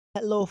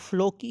Hello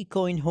Floki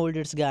Coin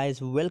holders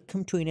guys,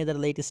 welcome to another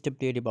latest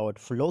update about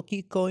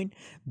Floki Coin.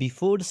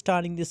 Before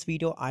starting this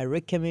video, I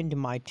recommend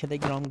my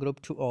Telegram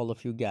group to all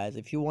of you guys.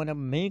 If you want to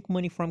make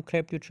money from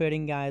crypto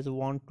trading guys,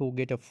 want to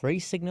get a free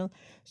signal,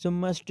 so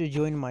must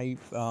join my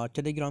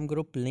Telegram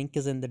group. Link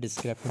is in the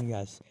description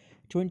guys.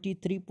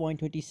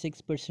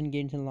 23.26%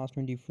 gains in the last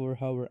 24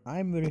 hours.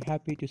 I'm very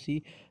happy to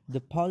see the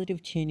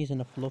positive changes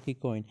in a Floki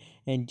coin,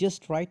 and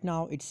just right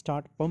now it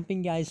start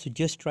pumping guys. So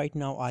just right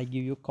now I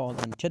give you a call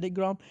on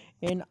Telegram,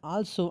 and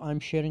also I'm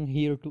sharing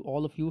here to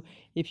all of you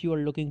if you are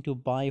looking to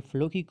buy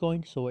Floki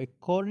coin. So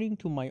according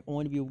to my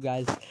own view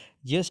guys,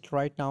 just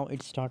right now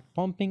it start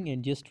pumping,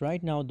 and just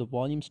right now the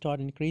volume start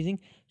increasing.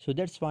 So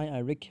that's why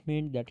I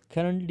recommend that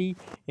currently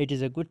it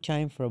is a good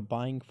time for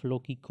buying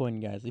Floki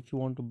coin guys. If you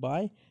want to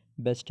buy,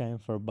 best time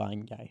for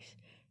buying guys.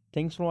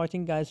 Thanks for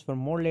watching guys. For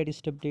more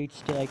latest updates,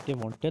 stay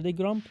active on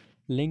Telegram.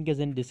 Link is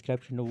in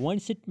description.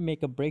 Once it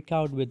make a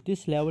breakout with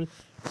this level,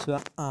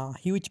 so a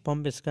huge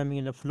pump is coming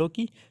in a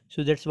Floki,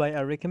 so that's why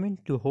I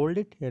recommend to hold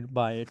it and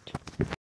buy it.